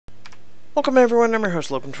Welcome everyone, I'm your host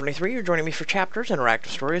Logan23. You're joining me for Chapters, Interactive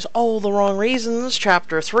Stories, All the Wrong Reasons,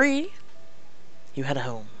 Chapter 3. You head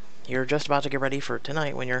home. You're just about to get ready for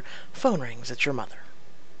tonight when your phone rings. It's your mother.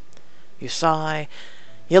 You sigh.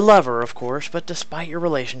 You love her, of course, but despite your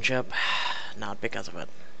relationship, not because of it.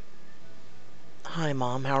 Hi,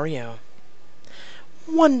 Mom. How are you?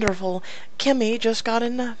 Wonderful. Kimmy just got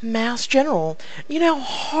into Mass General. You know how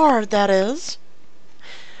hard that is?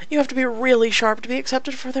 You have to be really sharp to be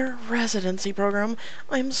accepted for their residency program.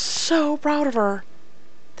 I'm so proud of her.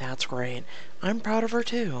 That's great. I'm proud of her,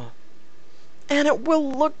 too. And it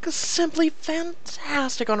will look simply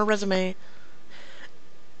fantastic on her resume.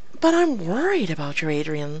 But I'm worried about you,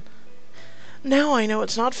 Adrian. Now I know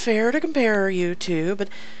it's not fair to compare you two, but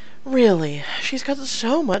really, she's got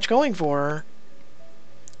so much going for her.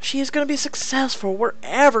 She is going to be successful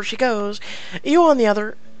wherever she goes. You, on the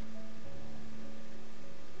other...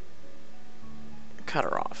 Cut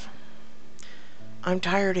her off. I'm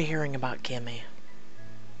tired of hearing about Kimmy.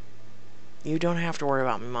 You don't have to worry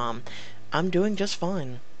about me, Mom. I'm doing just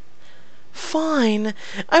fine. Fine?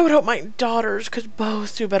 I would hope my daughters could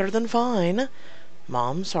both do better than fine.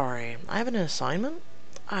 Mom, sorry. I have an assignment.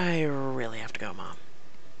 I really have to go, Mom.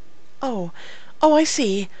 Oh, I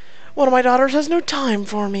see. One of my daughters has no time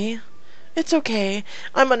for me. It's okay.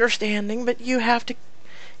 I'm understanding, but you have to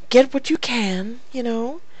get what you can, you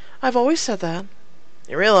know? I've always said that.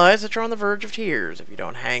 You realize that you're on the verge of tears. If you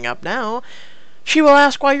don't hang up now, she will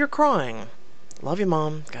ask why you're crying. Love you,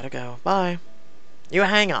 Mom. Gotta go. Bye. You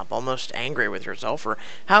hang up, almost angry with yourself for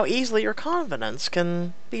how easily your confidence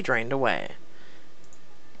can be drained away.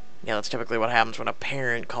 Yeah, that's typically what happens when a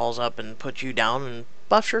parent calls up and puts you down and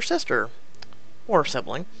buffs your sister or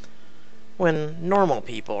sibling. When normal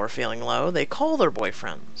people are feeling low, they call their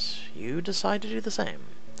boyfriends. You decide to do the same.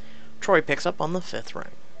 Troy picks up on the 5th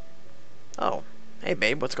ring. Oh. Hey,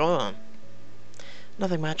 babe, what's going on?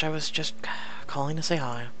 Nothing much. I was just calling to say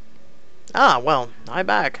hi. Ah, well, hi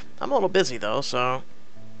back. I'm a little busy, though, so...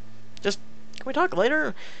 Can we talk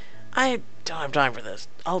later? I don't have time for this.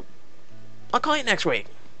 I'll call you next week.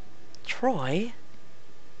 Troy?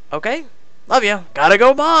 Okay. Love you. Gotta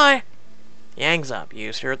go, bye. He hangs up.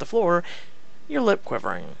 You stare at the floor, your lip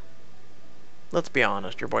quivering. Let's be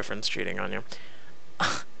honest, your boyfriend's cheating on you.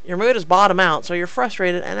 Your mood is bottom out, so you're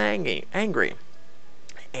frustrated and angry.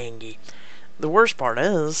 The worst part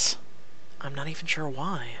is, I'm not even sure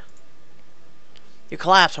why. You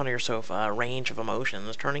collapse onto your sofa, a range of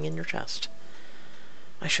emotions turning in your chest.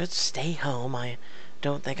 I should stay home. I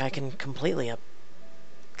don't think I can completely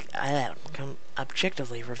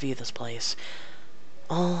objectively review this place.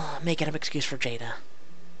 I'll make it an excuse for Jada.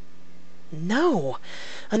 No!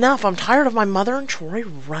 Enough! I'm tired of my mother and Troy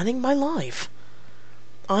running my life.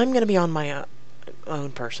 I'm gonna be on my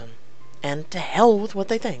own person. And to hell with what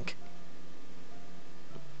they think.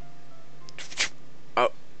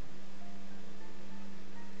 Oh.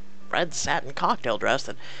 Red satin cocktail dress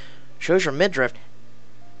that shows your midriff.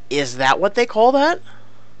 Is that what they call that?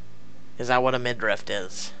 Is that what a midriff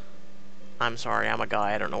is? I'm sorry, I'm a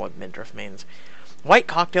guy. I don't know what midriff means. White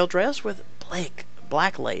cocktail dress with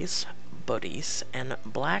black lace, bodice, and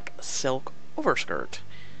black silk overskirt.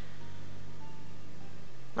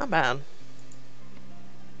 Not bad.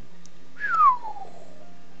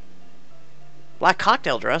 Black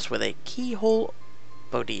cocktail dress with a keyhole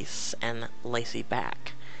bodice and lacy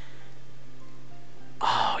back.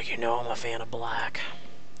 Oh, you know I'm a fan of black.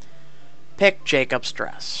 Pick Jacob's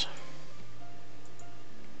dress.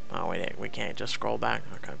 Oh, wait, we can't just scroll back.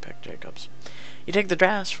 Okay, pick Jacob's. You take the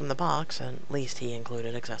dress from the box, and at least he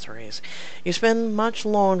included accessories. You spend much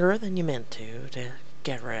longer than you meant to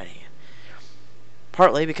get ready.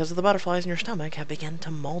 Partly because of the butterflies in your stomach have begun to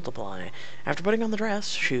multiply. After putting on the dress,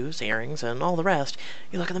 shoes, earrings, and all the rest,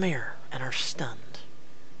 you look in the mirror and are stunned.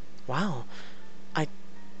 Wow, I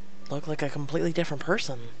look like a completely different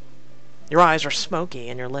person. Your eyes are smoky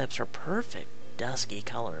and your lips are perfect dusky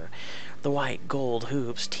color. The white gold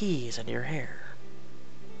hoops tease into your hair.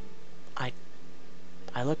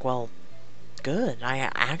 I look, well, good. I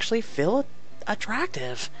actually feel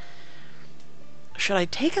attractive. Should I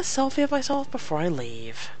take a selfie of myself before I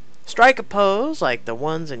leave? Strike a pose like the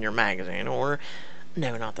ones in your magazine, or...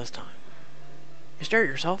 No, not this time. You stare at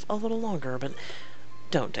yourself a little longer, but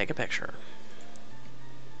don't take a picture.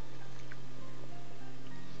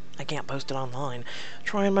 I can't post it online.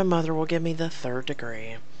 Troy and my mother will give me the 3rd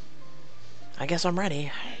degree. I guess I'm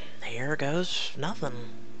ready. Here goes nothing.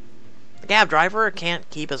 The cab driver can't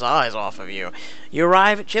keep his eyes off of you. You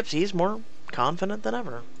arrive at Gypsy's more confident than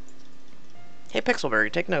ever. Hey, Pixelberry,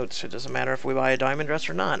 take notes. It doesn't matter if we buy a diamond dress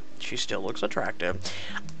or not. She still looks attractive.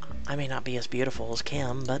 I may not be as beautiful as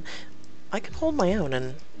Kim, but I can hold my own,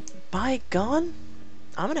 and by God,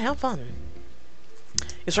 I'm gonna have fun.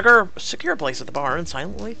 You secure a place at the bar and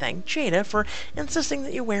silently thank Jada for insisting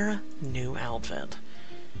that you wear a new outfit.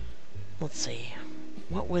 Let's see.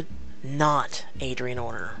 What would not Adrian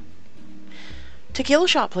order? Tequila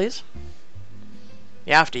shot, please.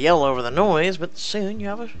 You have to yell over the noise, but soon you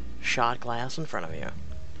have a shot glass in front of you.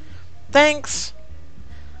 Thanks!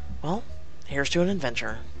 Well, here's to an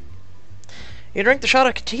adventure. You drink the shot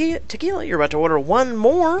of tequila, you're about to order one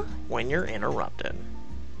more when you're interrupted.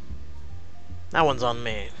 That one's on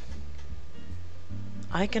me.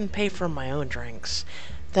 I can pay for my own drinks.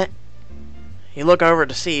 You look over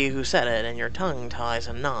to see who said it, and your tongue ties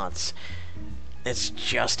in knots. It's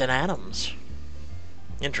Justin Adams.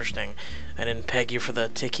 Interesting. I didn't peg you for the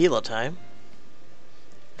tequila type.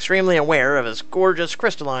 Extremely aware of his gorgeous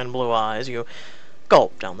crystalline blue eyes, you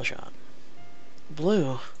gulp down the shot.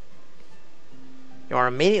 Blue. You are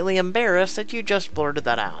immediately embarrassed that you just blurted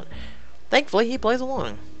that out. Thankfully, he plays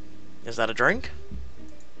along. Is that a drink?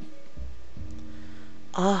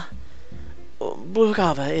 Blue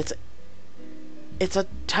Cava. It's a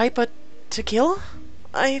type of tequila,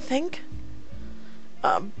 I think.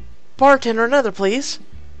 Bartender, another, please.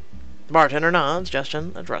 The bartender nods.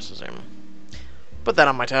 Justin addresses him. Put that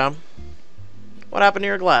on my tab. What happened to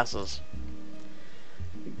your glasses?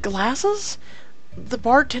 Glasses? The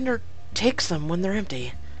bartender takes them when they're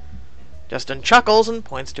empty. Justin chuckles and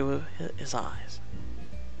points to his eyes.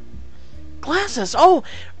 Glasses! Oh,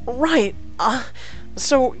 right.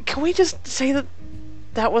 So can we just say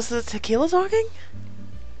that was the tequila talking?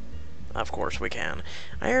 Of course we can.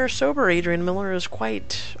 I hear sober Adrian Miller is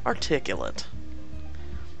quite articulate.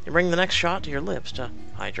 You bring the next shot to your lips to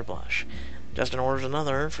hide your blush. Justin orders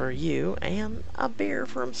another for you and a beer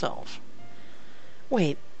for himself.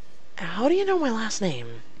 Wait, how do you know my last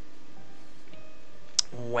name?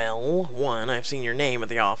 Well, one, I've seen your name at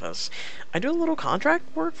the office. I do a little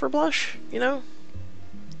contract work for Blush, you know?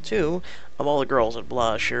 Two, of all the girls at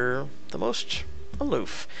Blush, you're the most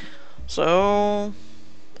aloof. So,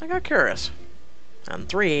 I got curious. And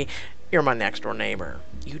three, you're my next door neighbor.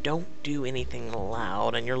 You don't do anything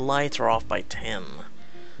loud, and your lights are off by 10.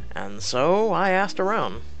 And so, I asked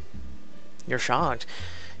around. You're shocked.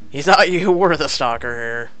 You thought you were the stalker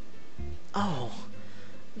here. Oh.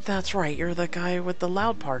 That's right, you're the guy with the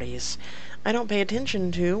loud parties I don't pay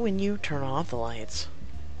attention to when you turn off the lights.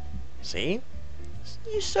 See?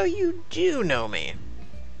 So you do know me.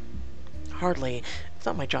 Hardly. It's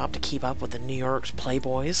not my job to keep up with the New York's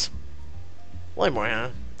playboys. Playboy, huh?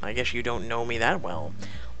 I guess you don't know me that well.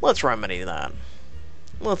 Let's remedy that.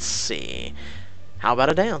 Let's see. How about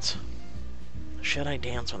a dance? Should I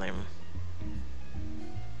dance with him?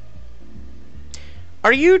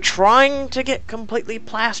 Are you trying to get completely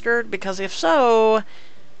plastered? Because if so,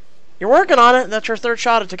 you're working on it. That's your third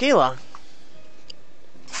shot of tequila.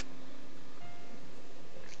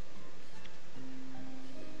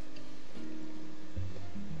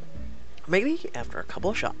 Maybe after a couple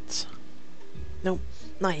of shots. Nope,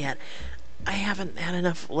 not yet. I haven't had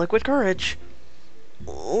enough liquid courage.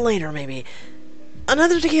 Later, maybe.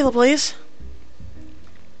 Another tequila, please.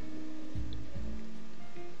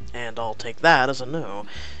 And I'll take that as a no.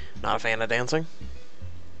 Not a fan of dancing?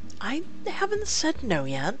 I haven't said no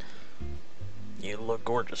yet. You look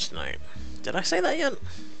gorgeous tonight. Did I say that yet?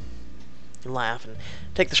 You laugh and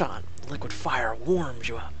take the shot. Liquid fire warms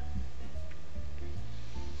you up.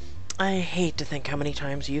 I hate to think how many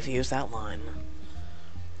times you've used that line.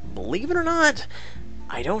 Believe it or not,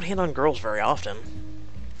 I don't hit on girls very often.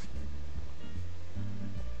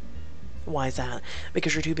 Why is that?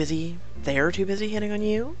 Because you're too busy? They're too busy hitting on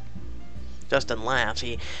you? Justin laughs.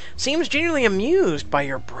 He seems genuinely amused by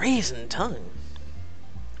your brazen tongue.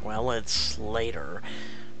 Well, it's later.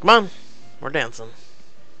 Come on, we're dancing.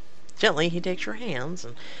 Gently, he takes your hands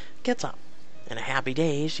and gets up. In a happy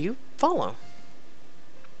daze, you follow.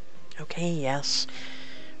 Okay, yes,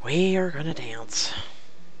 we are gonna dance.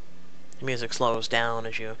 The music slows down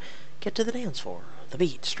as you get to the dance floor. The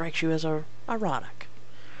beat strikes you as erotic.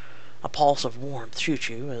 A pulse of warmth shoots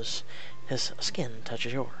you as his skin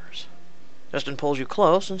touches yours. Justin pulls you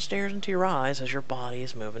close and stares into your eyes as your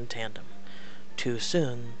bodies move in tandem. Too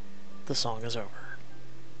soon, the song is over.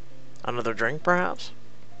 Another drink, perhaps?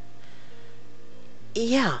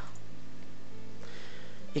 Yeah.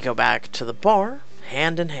 You go back to the bar,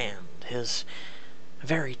 hand in hand. His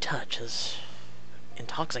very touch is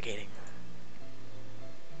intoxicating.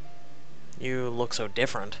 You look so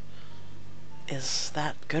different. Is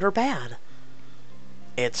that good or bad?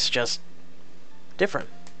 It's just different.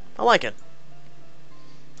 I like it.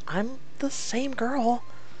 I'm the same girl.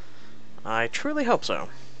 I truly hope so.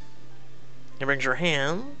 He brings your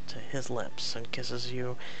hand to his lips and kisses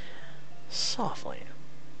you softly.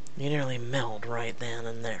 You nearly melt right then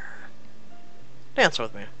and there. Dance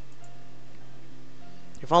with me.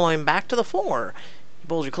 You follow him back to the floor. He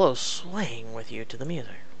pulls you close, swaying with you to the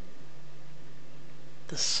music.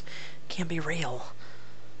 This can't be real.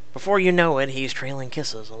 Before you know it, he's trailing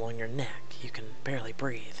kisses along your neck. You can barely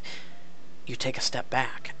breathe. You take a step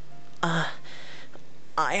back.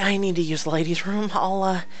 I need to use the ladies' room.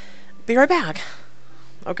 I'll, be right back.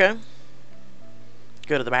 Okay.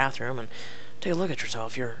 Go to the bathroom and take a look at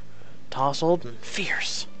yourself. You're tousled and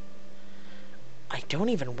fierce. I don't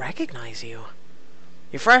even recognize you.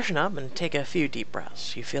 You freshen up and take a few deep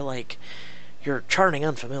breaths. You feel like you're charting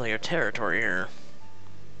unfamiliar territory here.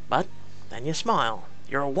 But then you smile.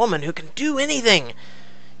 You're a woman who can do anything.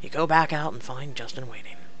 You go back out and find Justin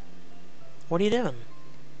waiting. What are you doing?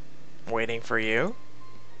 Waiting for you?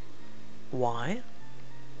 Why?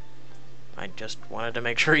 I just wanted to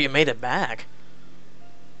make sure you made it back.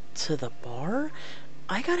 To the bar?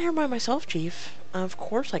 I got here by myself, Chief. Of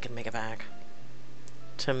course I can make it back.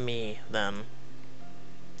 To me, then.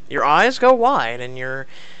 Your eyes go wide, and you're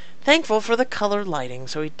thankful for the colored lighting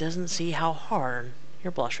so he doesn't see how hard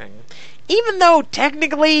you're blushing. Even though,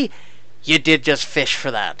 technically, you did just fish for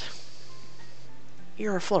that.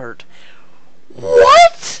 You're a flirt.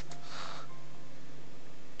 What?!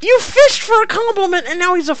 You fished for a compliment, and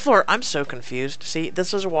now he's a flirt. I'm so confused. See,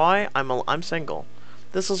 this is why I'm single.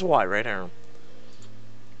 This is why, right here.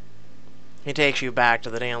 He takes you back to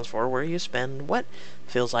the dance floor where you spend what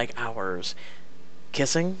feels like hours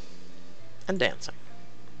kissing and dancing.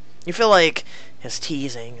 You feel like his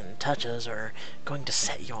teasing and touches are going to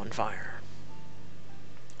set you on fire.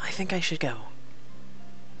 I think I should go.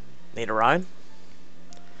 Need a ride?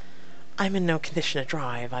 I'm in no condition to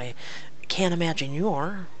drive. I can't imagine you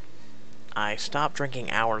are. I stopped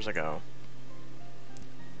drinking hours ago.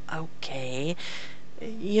 Okay.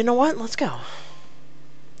 You know what? Let's go.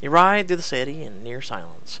 You ride through the city in near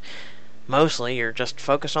silence. Mostly, you're just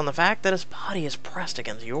focused on the fact that his body is pressed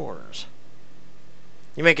against yours.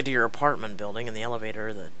 You make it to your apartment building. In the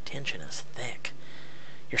elevator, the tension is thick.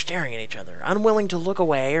 You're staring at each other, unwilling to look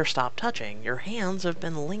away or stop touching. Your hands have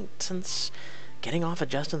been linked since getting off of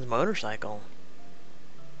Justin's motorcycle.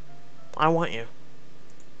 I want you.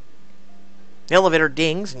 The elevator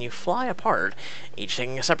dings and you fly apart, each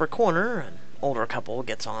taking a separate corner. An older couple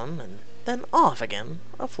gets on and then off again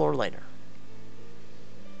a floor later.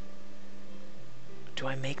 Do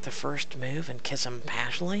I make the first move and kiss him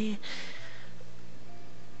passionately?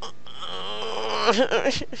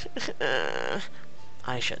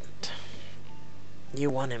 I shouldn't. You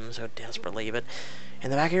want him so desperately, but in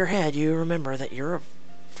the back of your head you remember that you're a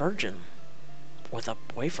virgin with a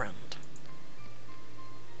boyfriend.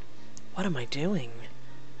 What am I doing?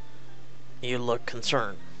 You look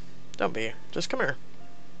concerned. Don't be. Just come here.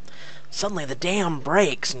 Suddenly the dam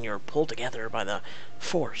breaks and you're pulled together by the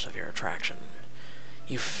force of your attraction.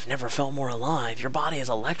 You've never felt more alive. Your body is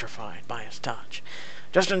electrified by his touch.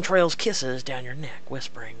 Justin trails kisses down your neck,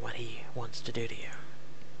 whispering what he wants to do to you.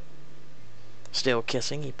 Still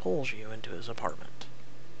kissing, he pulls you into his apartment.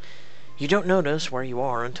 You don't notice where you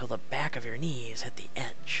are until the back of your knees hit the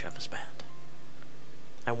edge of his bed.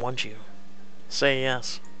 I want you. Say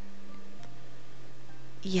yes.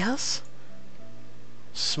 Yes?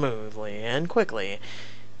 Smoothly and quickly,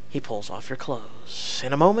 he pulls off your clothes.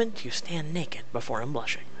 In a moment, you stand naked before him,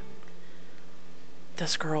 blushing.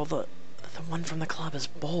 This girl, the one from the club, is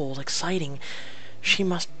bold, exciting. She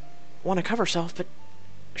must want to cover herself, but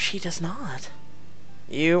she does not.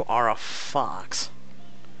 You are a fox.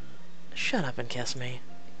 Shut up and kiss me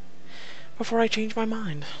before I change my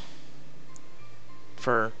mind.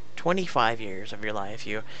 For 25 years of your life,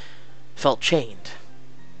 you felt chained.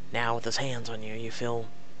 Now, with his hands on you, you feel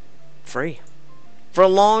free. For a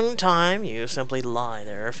long time, you simply lie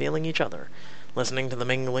there, feeling each other, listening to the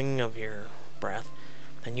mingling of your breath.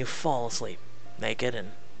 Then you fall asleep, naked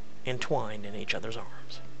and entwined in each other's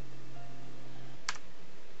arms.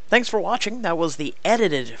 Thanks for watching. That was the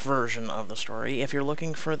edited version of the story. If you're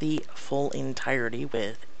looking for the full entirety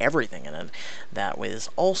with everything in it, that was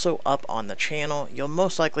also up on the channel. You'll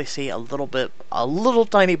most likely see a little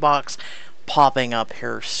tiny box popping up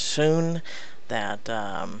here soon that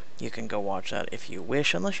you can go watch that if you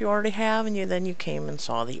wish, unless you already have and then you came and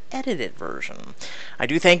saw the edited version. I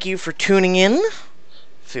do thank you for tuning in.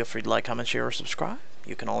 Feel free to like, comment, share, or subscribe.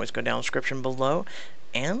 You can always go down in the description below.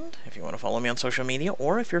 And if you want to follow me on social media,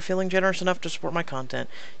 or if you're feeling generous enough to support my content,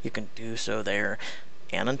 you can do so there.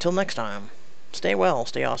 And until next time, stay well,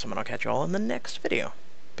 stay awesome, and I'll catch you all in the next video.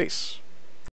 Peace.